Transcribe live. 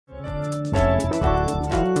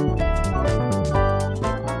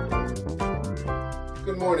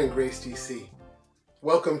morning, Grace DC.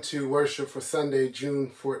 Welcome to worship for Sunday, June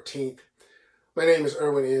 14th. My name is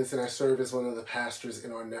Erwin Inns, and I serve as one of the pastors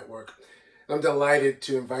in our network. And I'm delighted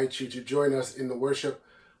to invite you to join us in the worship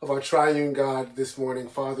of our triune God this morning,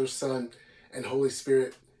 Father, Son, and Holy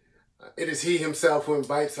Spirit. It is He Himself who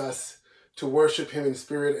invites us to worship Him in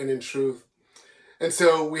spirit and in truth. And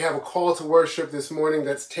so we have a call to worship this morning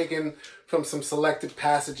that's taken from some selected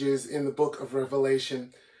passages in the book of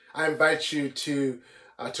Revelation. I invite you to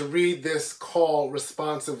read this call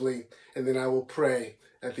responsively, and then I will pray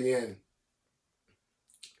at the end.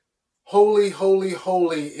 Holy, holy,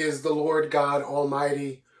 holy is the Lord God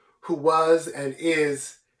Almighty, who was and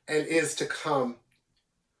is to come.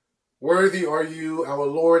 Worthy are you, our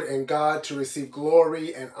Lord and God, to receive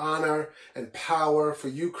glory and honor and power, for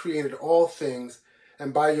you created all things,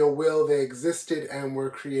 and by your will they existed and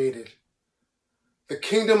were created. The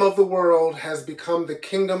kingdom of the world has become the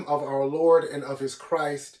kingdom of our Lord and of his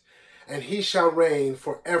Christ, and he shall reign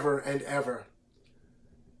forever and ever.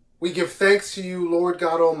 We give thanks to you, Lord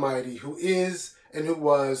God Almighty, who is and who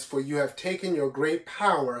was, for you have taken your great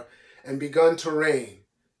power and begun to reign.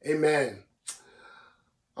 Amen.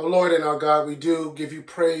 Our Lord and our God, we do give you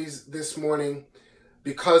praise this morning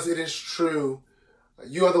because it is true.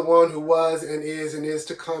 You are the one who was and is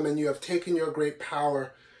to come, and you have taken your great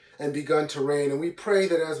power and begun to reign. And we pray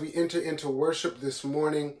that as we enter into worship this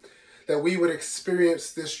morning, that we would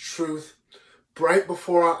experience this truth bright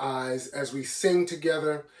before our eyes as we sing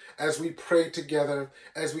together, as we pray together,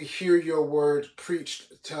 as we hear your word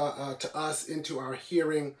preached to us into our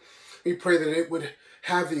hearing. We pray that it would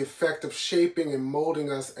have the effect of shaping and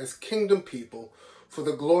molding us as kingdom people for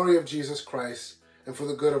the glory of Jesus Christ and for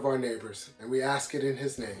the good of our neighbors. And we ask it in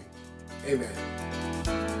his name. Amen.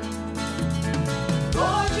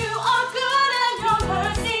 Lord, you are good and your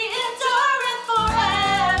mercy endureth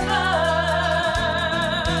forever.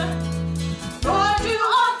 Lord, you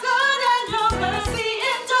are good and your mercy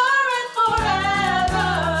endureth forever.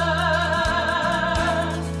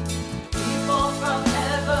 People from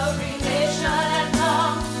every nation and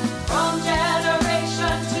tongue, from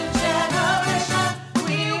generation to generation,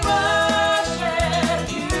 we worship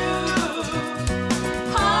you.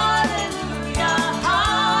 Hallelujah,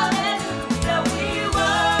 hallelujah, we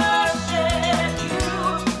worship you.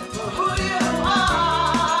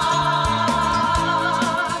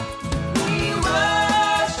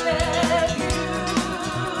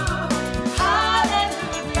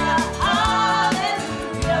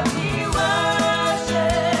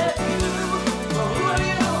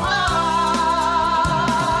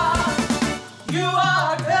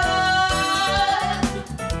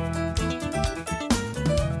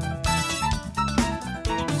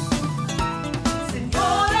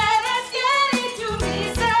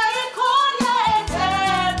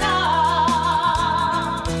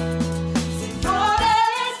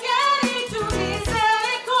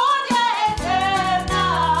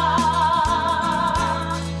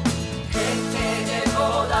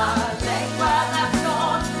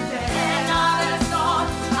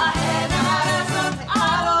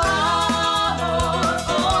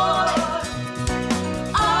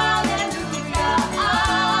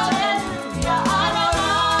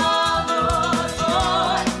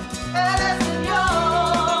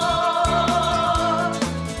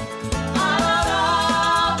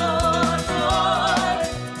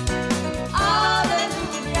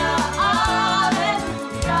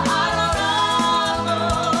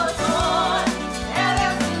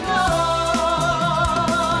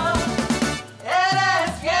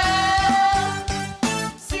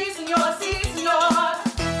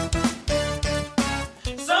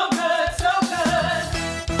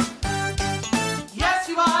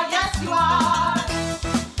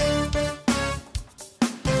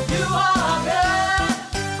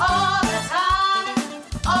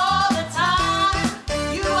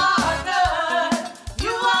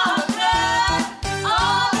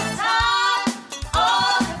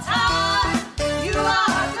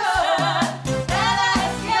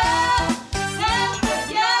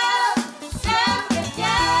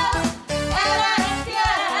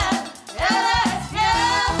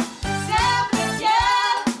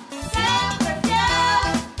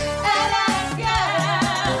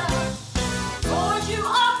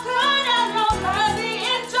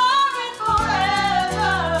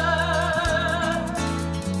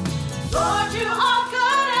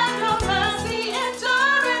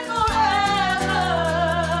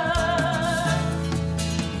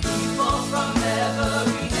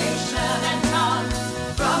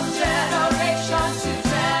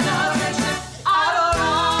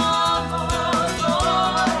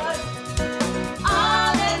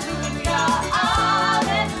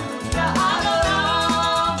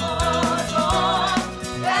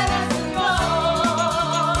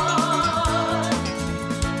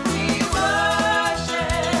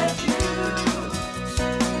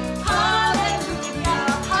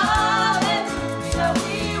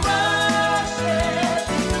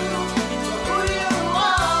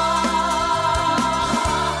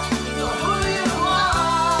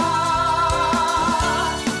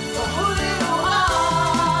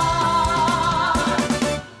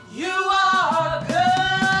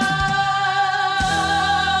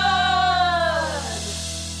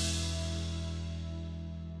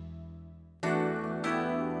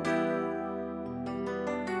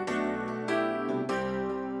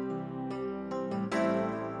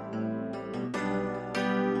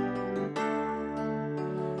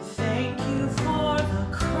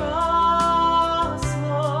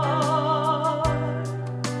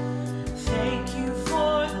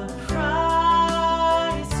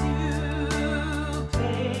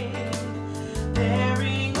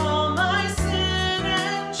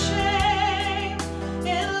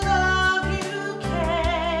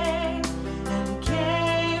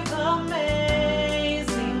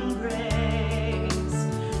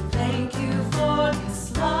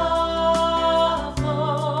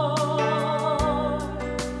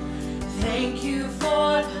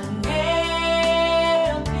 for the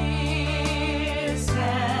nail-pierced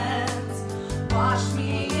hands. Wash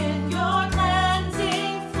me in your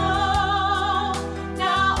cleansing flow.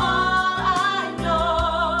 Now all I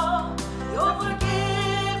know, your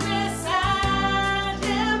forgiveness and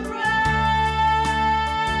embrace.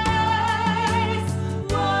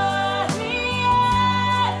 Worthy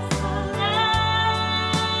is the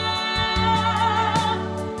Lamb,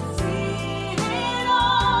 seated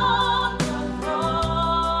on the throne.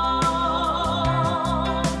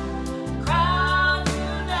 Crown you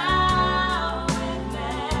now with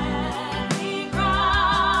many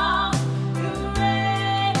crowns. You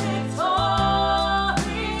reign victorious.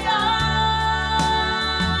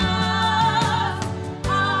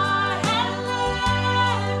 High and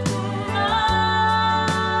lifted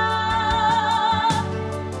up,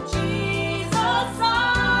 Jesus,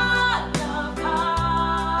 Son of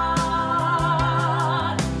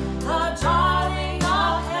God, the darling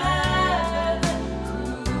of heaven,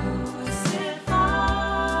 crucified.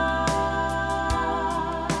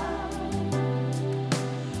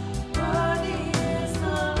 Worthy is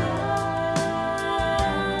the Lamb.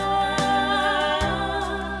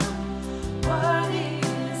 Worthy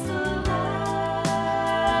is the Lamb.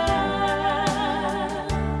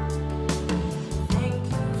 Thank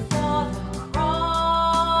you for the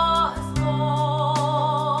cross,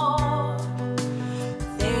 Lord.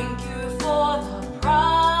 Thank you for the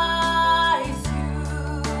price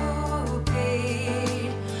you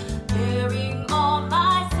paid, bearing all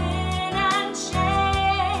my sin and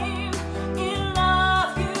shame. In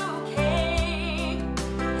love you came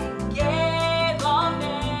and gave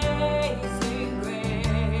amazing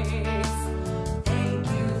grace. Thank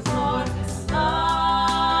you for this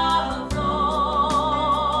love,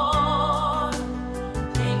 Lord.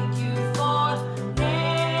 Thank you for the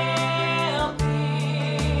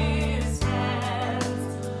nail-pierced hands.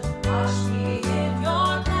 Wash me in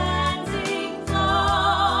your cleansing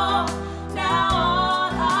flow. Now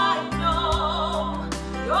all I know,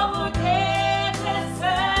 your forgiveness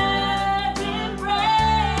and embrace.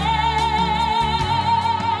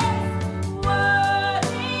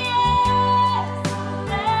 Worthy is the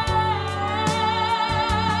Lamb,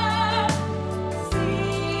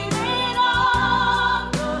 seated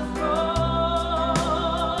on the throne.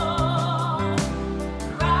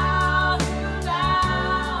 Crown you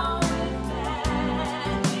now with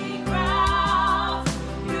many crowns.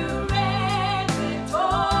 You reign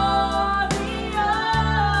victorious.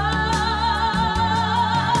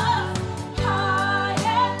 High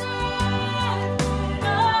and lifted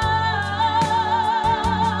up,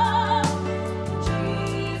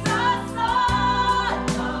 Jesus, Son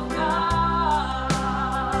of God,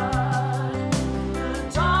 the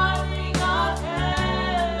darling of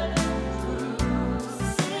heaven,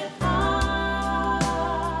 crucified.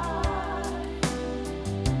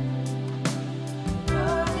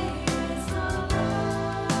 Worthy is the Lamb.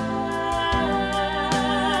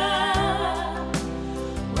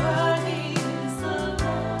 Worthy is the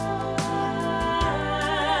Lamb.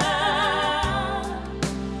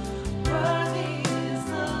 Worthy is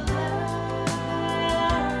the Lamb.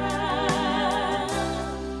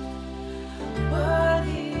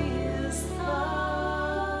 Worthy is the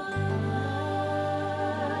Lamb.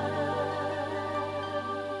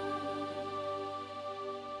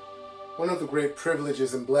 One of the great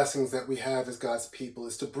privileges and blessings that we have as God's people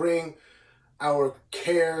is to bring our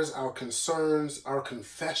cares, our concerns, our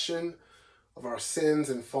confession of our sins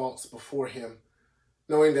and faults before Him,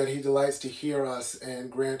 knowing that He delights to hear us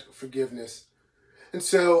and grant forgiveness. And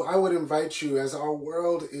so I would invite you, as our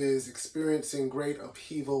world is experiencing great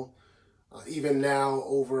upheaval, even now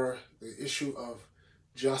over the issue of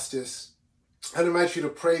justice, I'd invite you to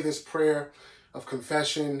pray this prayer of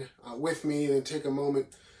confession with me, then take a moment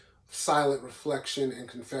of silent reflection and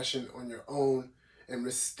confession on your own, and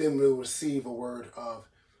then we'll receive a word of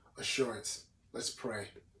assurance. Let's pray.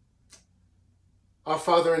 Our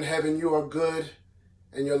Father in heaven, you are good,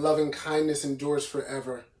 and your loving kindness endures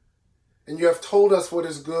forever. And you have told us what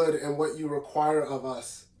is good and what you require of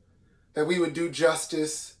us, that we would do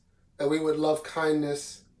justice, that we would love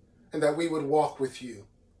kindness, and that we would walk with you.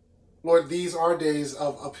 Lord, these are days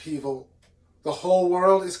of upheaval. The whole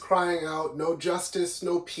world is crying out, no justice,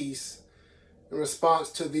 no peace, in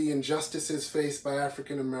response to the injustices faced by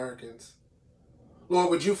African Americans.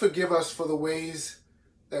 Lord, would you forgive us for the ways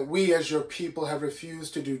that we as your people have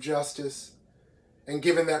refused to do justice and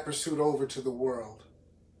given that pursuit over to the world.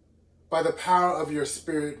 By the power of your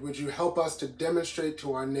Spirit, would you help us to demonstrate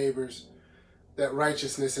to our neighbors that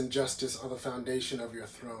righteousness and justice are the foundation of your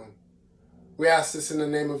throne. We ask this in the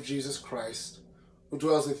name of Jesus Christ, who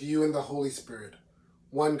dwells with you in the Holy Spirit,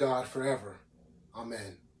 one God forever.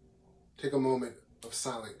 Amen. Take a moment of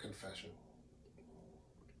silent confession.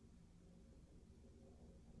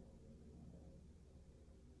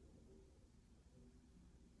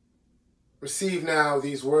 Receive now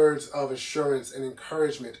these words of assurance and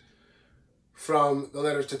encouragement from the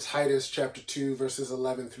letter to Titus chapter 2, verses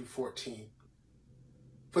 11 through 14.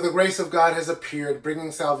 For the grace of God has appeared,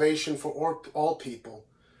 bringing salvation for all people,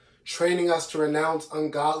 training us to renounce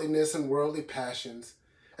ungodliness and worldly passions,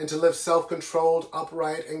 and to live self-controlled,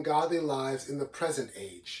 upright, and godly lives in the present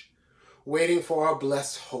age, waiting for our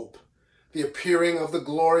blessed hope, the appearing of the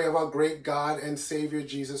glory of our great God and Savior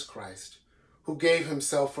Jesus Christ, who gave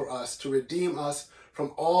himself for us to redeem us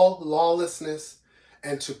from all lawlessness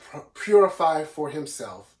and to purify for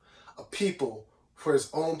himself a people for his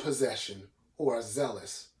own possession who are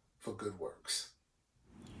zealous for good works.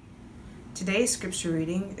 Today's scripture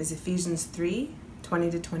reading is Ephesians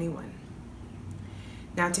 3:20-21.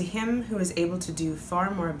 Now to him who is able to do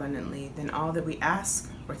far more abundantly than all that we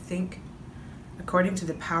ask or think, according to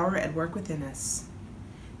the power at work within us,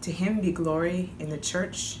 to him be glory in the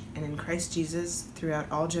church and in Christ Jesus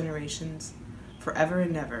throughout all generations, forever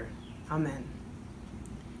and ever. Amen.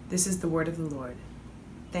 This is the word of the Lord.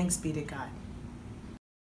 Thanks be to God.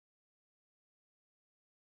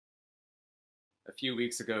 A few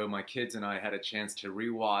weeks ago, my kids and I had a chance to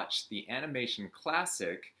rewatch the animation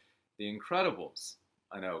classic, The Incredibles.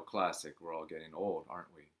 I know, classic, we're all getting old,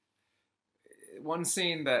 aren't we? One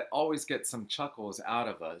scene that always gets some chuckles out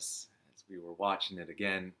of us as we were watching it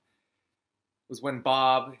again was when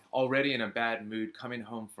Bob, already in a bad mood coming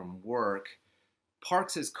home from work,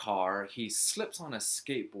 parks his car, he slips on a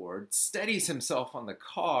skateboard, steadies himself on the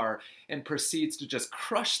car, and proceeds to just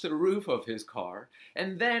crush the roof of his car.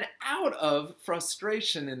 And then, out of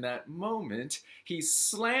frustration in that moment, he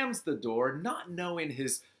slams the door, not knowing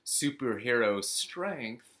his superhero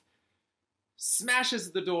strength,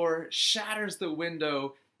 smashes the door, shatters the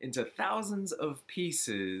window into thousands of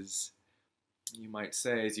pieces. You might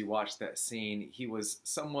say, as you watch that scene, he was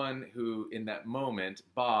someone who, in that moment,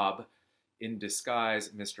 Bob, in disguise,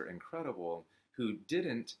 Mr. Incredible, who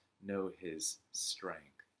didn't know his strength.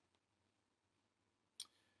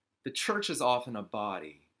 The church is often a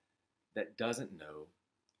body that doesn't know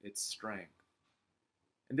its strength.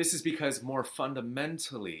 And this is because more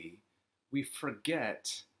fundamentally, we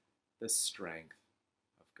forget the strength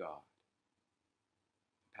of God.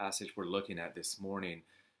 The passage we're looking at this morning,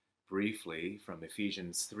 briefly, from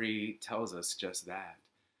Ephesians 3, tells us just that.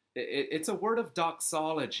 It's a word of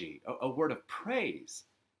doxology, a word of praise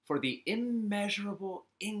for the immeasurable,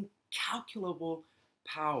 incalculable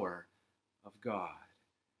power of God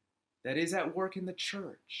that is at work in the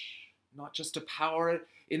church. Not just a power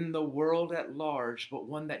in the world at large, but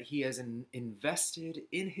one that he has invested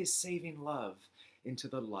in his saving love into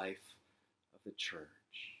the life of the church.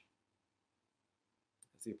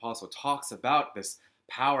 As the apostle talks about this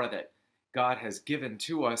power that God has given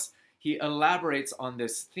to us, he elaborates on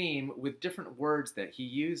this theme with different words that he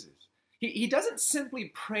uses. He doesn't simply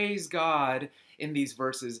praise God in these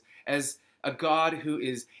verses as a God who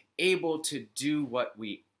is able to do what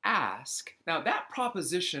we ask. Now, that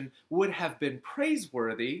proposition would have been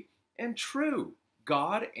praiseworthy and true.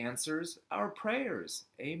 God answers our prayers.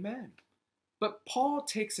 Amen. But Paul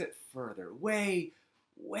takes it further, way,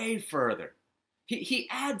 way further. He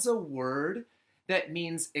adds a word that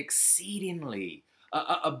means exceedingly,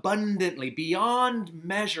 abundantly, beyond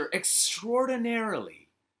measure, extraordinarily.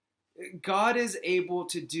 God is able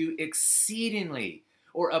to do exceedingly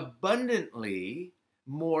or abundantly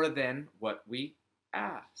more than what we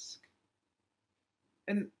ask.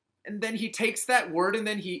 And then he takes that word and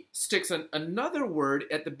then he sticks another word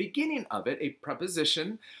at the beginning of it, a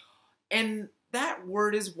preposition, and that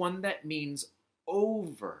word is one that means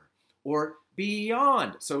over or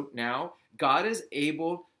beyond. So now God is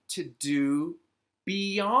able to do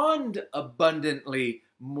beyond abundantly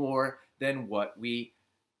more than what we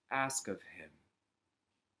ask of him.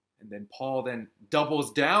 And then Paul then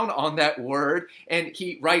doubles down on that word and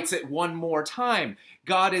he writes it one more time.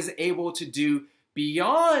 God is able to do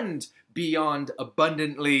beyond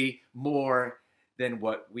abundantly more than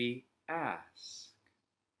what we ask.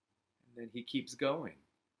 And then he keeps going.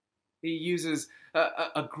 He uses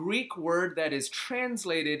a Greek word that is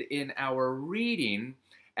translated in our reading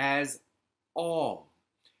as all.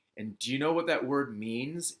 And do you know what that word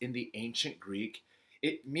means in the ancient Greek?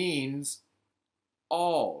 It means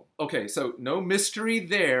all. Okay, so no mystery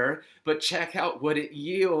there, but check out what it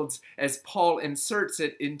yields as Paul inserts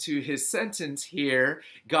it into his sentence here.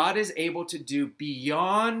 God is able to do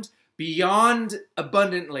beyond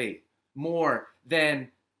abundantly more than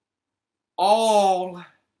all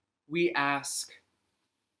we ask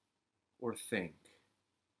or think.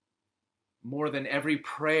 More than every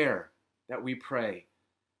prayer that we pray,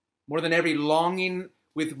 more than every longing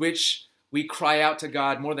with which we cry out to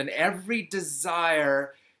God, more than every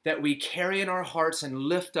desire that we carry in our hearts and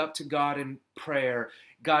lift up to God in prayer,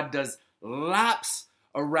 God does laps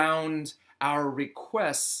around our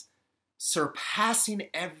requests, surpassing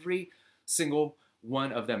every single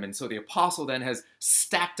one of them. And so the apostle then has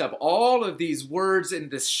stacked up all of these words in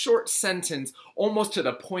this short sentence, almost to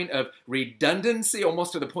the point of redundancy,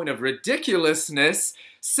 almost to the point of ridiculousness,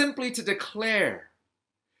 simply to declare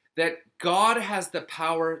that God has the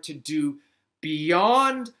power to do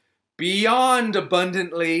beyond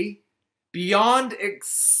abundantly, beyond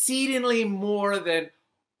exceedingly more than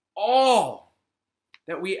all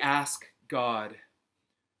that we ask God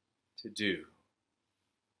to do.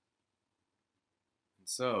 And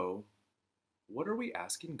so, what are we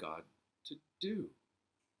asking God to do?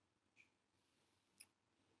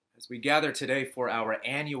 As we gather today for our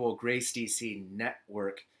annual Grace DC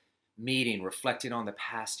Network meeting, reflecting on the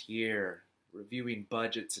past year, reviewing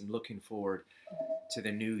budgets and looking forward to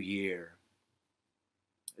the new year,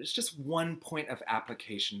 there's just one point of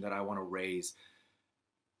application that I want to raise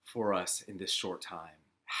for us in this short time.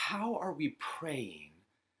 How are we praying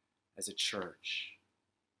as a church?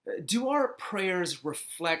 Do our prayers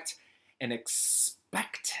reflect an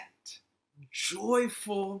expectant,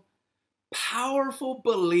 joyful, powerful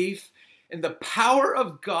belief in the power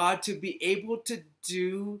of God to be able to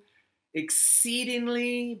do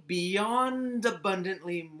exceedingly, beyond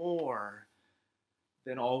abundantly more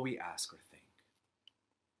than all we ask or think?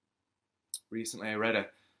 Recently, I read a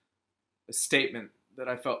statement that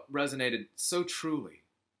I felt resonated so truly,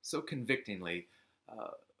 so convictingly,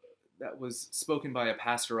 that was spoken by a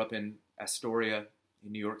pastor up in Astoria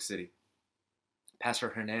in New York City, Pastor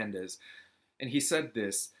Hernandez. And he said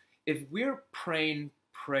this: if we're praying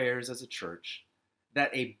prayers as a church that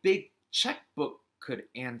a big checkbook could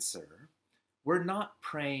answer, we're not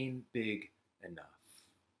praying big enough.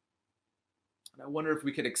 And I wonder if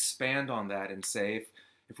we could expand on that and say,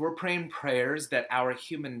 if we're praying prayers that our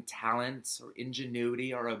human talents or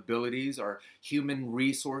ingenuity, our abilities, our human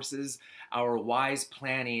resources, our wise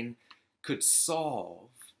planning could solve,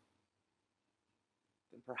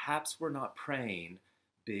 then perhaps we're not praying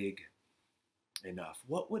big enough.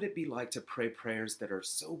 What would it be like to pray prayers that are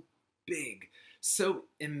so big, so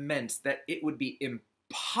immense, that it would be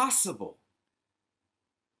impossible?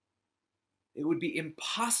 It would be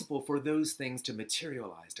impossible for those things to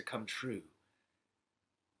materialize, to come true,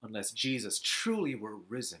 unless Jesus truly were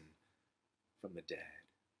risen from the dead.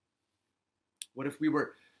 What if we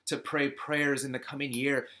were to pray prayers in the coming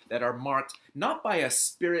year that are marked not by a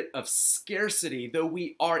spirit of scarcity, though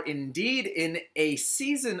we are indeed in a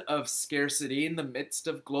season of scarcity in the midst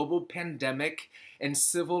of global pandemic and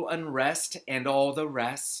civil unrest and all the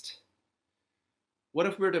rest? What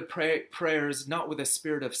if we were to pray prayers not with a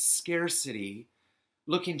spirit of scarcity,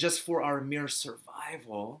 looking just for our mere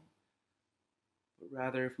survival, but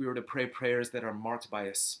rather if we were to pray prayers that are marked by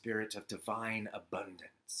a spirit of divine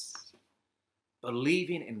abundance,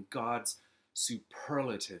 believing in God's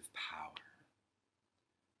superlative power?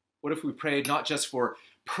 What if we prayed not just for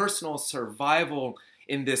personal survival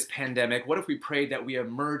in this pandemic? What if we prayed that we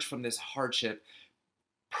emerge from this hardship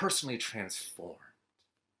personally transformed?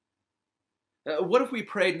 What if we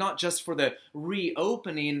prayed not just for the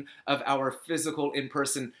reopening of our physical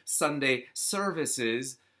in-person Sunday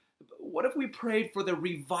services? What if we prayed for the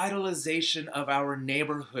revitalization of our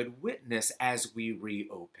neighborhood witness as we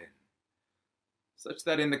reopen? Such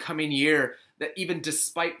that in the coming year, that even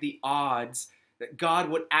despite the odds, that God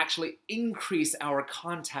would actually increase our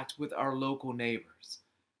contact with our local neighbors.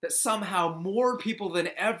 That somehow more people than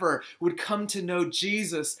ever would come to know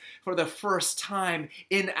Jesus for the first time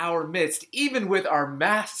in our midst, even with our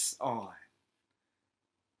masks on.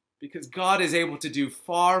 Because God is able to do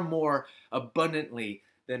far more abundantly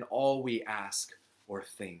than all we ask or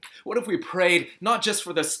think. What if we prayed not just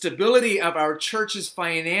for the stability of our church's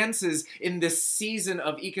finances in this season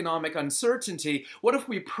of economic uncertainty? What if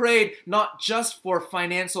we prayed not just for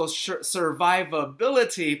financial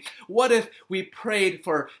survivability? What if we prayed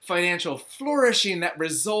for financial flourishing that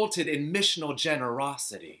resulted in missional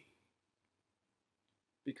generosity?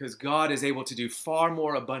 Because God is able to do far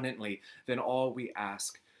more abundantly than all we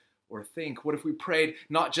ask or think. What if we prayed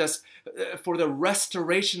not just for the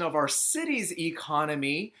restoration of our city's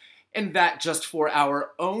economy, and that just for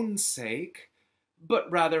our own sake, but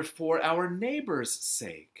rather for our neighbor's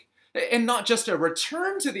sake? And not just a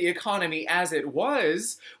return to the economy as it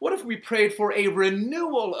was. What if we prayed for a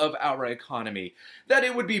renewal of our economy? That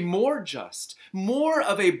it would be more just, more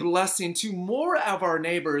of a blessing to more of our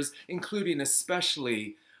neighbors, including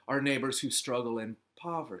especially our neighbors who struggle in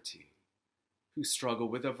poverty, who struggle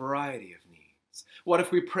with a variety of needs. What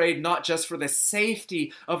if we prayed not just for the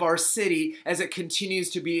safety of our city as it continues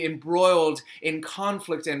to be embroiled in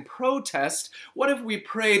conflict and protest? What if we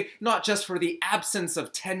prayed not just for the absence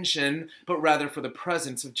of tension, but rather for the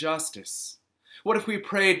presence of justice? What if we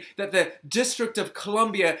prayed that the District of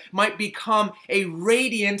Columbia might become a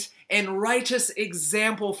radiant and righteous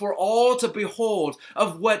example for all to behold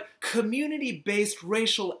of what community-based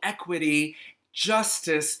racial equity,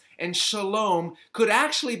 justice, and shalom could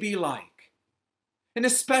actually be like? And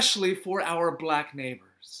especially for our black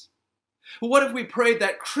neighbors. What if we prayed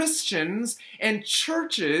that Christians and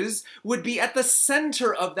churches would be at the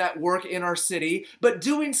center of that work in our city, but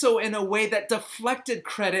doing so in a way that deflected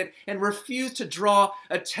credit and refused to draw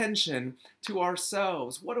attention to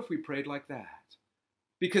ourselves? What if we prayed like that?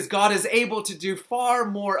 Because God is able to do far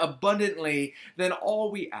more abundantly than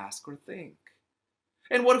all we ask or think.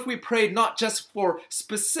 And what if we prayed not just for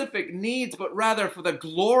specific needs, but rather for the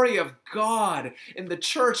glory of God in the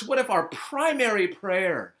church? What if our primary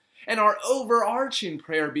prayer and our overarching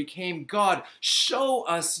prayer became, God, show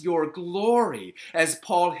us your glory, as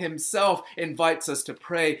Paul himself invites us to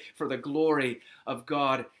pray for the glory of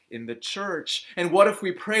God in the church? And what if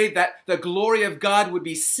we prayed that the glory of God would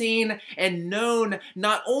be seen and known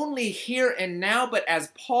not only here and now, but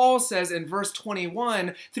as Paul says in verse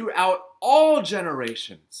 21, throughout all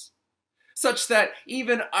generations, such that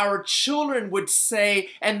even our children would say,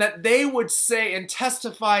 and that they would say and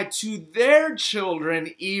testify to their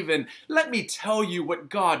children even, let me tell you what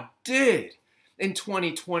God did in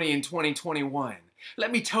 2020 and 2021.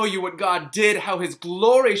 Let me tell you what God did, how his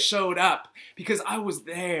glory showed up, because I was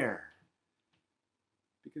there.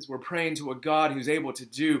 Because we're praying to a God who's able to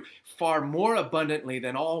do far more abundantly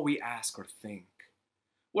than all we ask or think.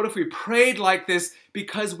 What if we prayed like this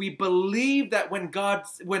because we believe that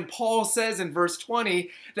when Paul says in verse 20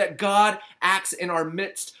 that God acts in our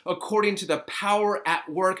midst according to the power at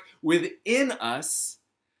work within us,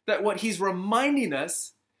 that what he's reminding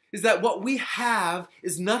us is that what we have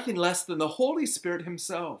is nothing less than the Holy Spirit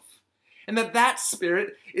himself. And that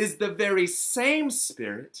Spirit is the very same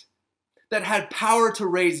Spirit that had power to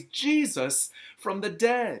raise Jesus from the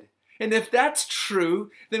dead. And if that's true,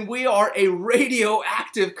 then we are a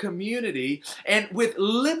radioactive community and with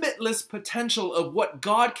limitless potential of what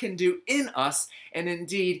God can do in us and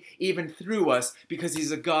indeed even through us, because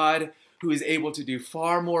he's a God who is able to do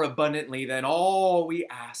far more abundantly than all we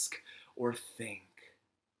ask or think.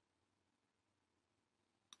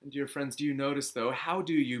 And dear friends, do you notice though, how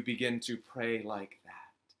do you begin to pray like that?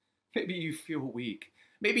 Maybe you feel weak.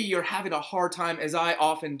 Maybe you're having a hard time, as I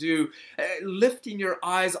often do, lifting your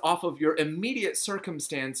eyes off of your immediate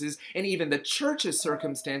circumstances and even the church's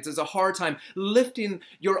circumstances, a hard time lifting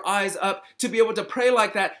your eyes up to be able to pray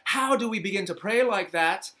like that. How do we begin to pray like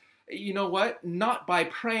that? You know what? Not by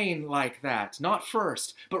praying like that, not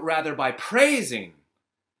first, but rather by praising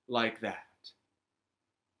like that.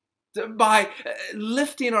 By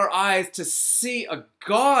lifting our eyes to see a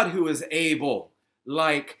God who is able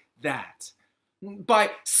like that.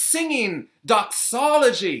 By singing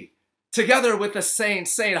doxology together with the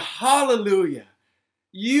saints, saying, hallelujah,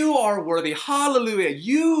 you are worthy. Hallelujah,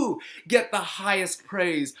 you get the highest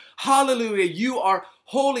praise. Hallelujah, you are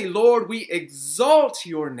holy. Lord, we exalt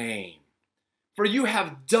your name, for you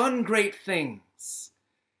have done great things,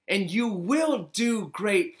 and you will do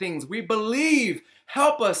great things. We believe.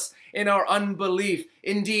 Help us in our unbelief.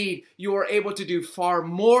 Indeed, you are able to do far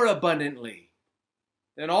more abundantly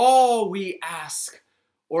than all we ask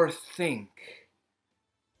or think.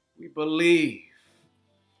 We believe.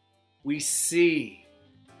 We see.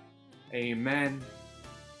 Amen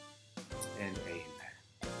and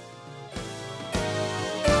amen.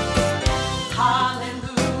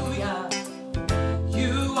 Hallelujah,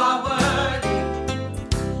 you are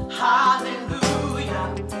worthy.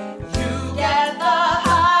 Hallelujah, you get the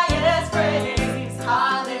highest praise.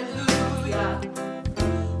 Hallelujah,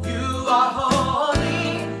 you are holy.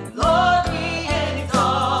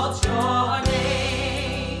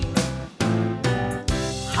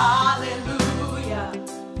 Hallelujah,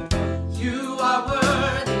 you are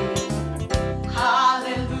worthy.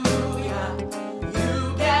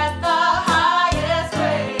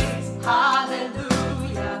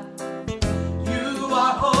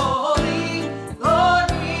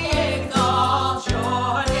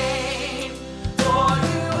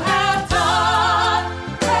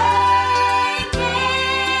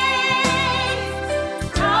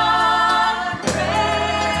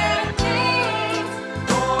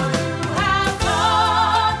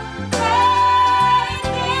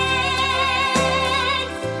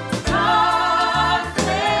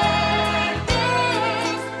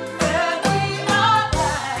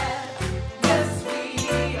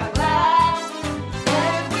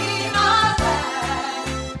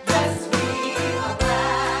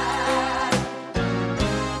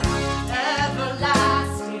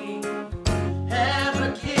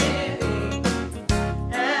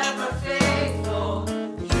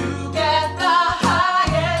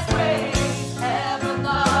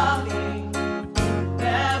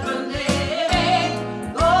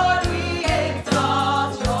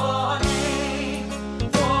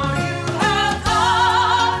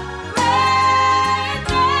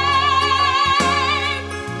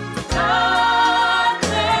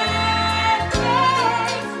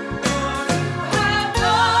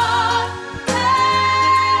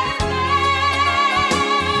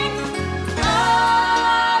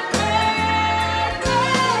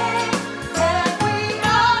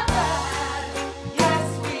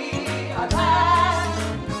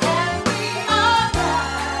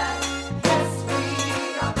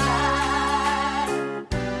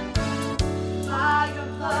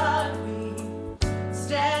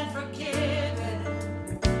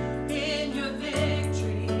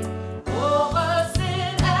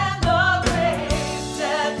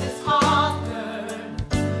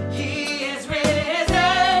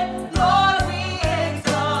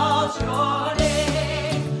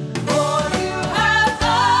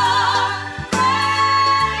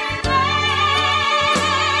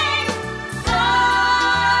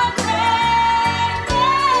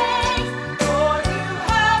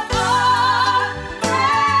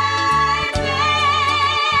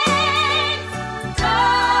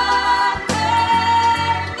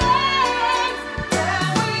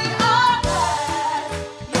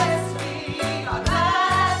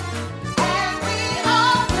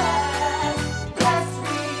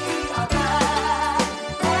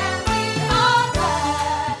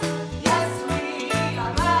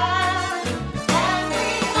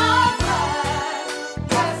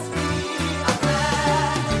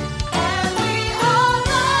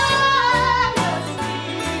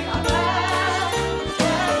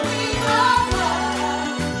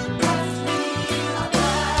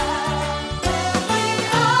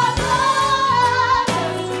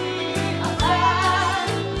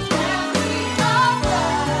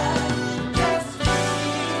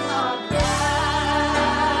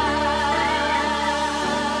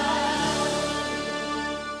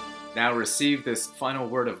 Now receive this final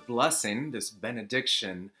word of blessing, this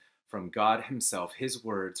benediction from God himself, his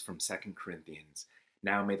words from 2 Corinthians.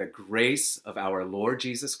 Now may the grace of our Lord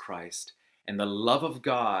Jesus Christ and the love of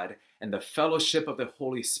God and the fellowship of the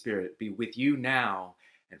Holy Spirit be with you now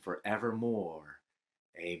and forevermore.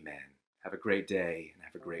 Amen. Have a great day and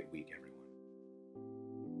have a great week, everyone.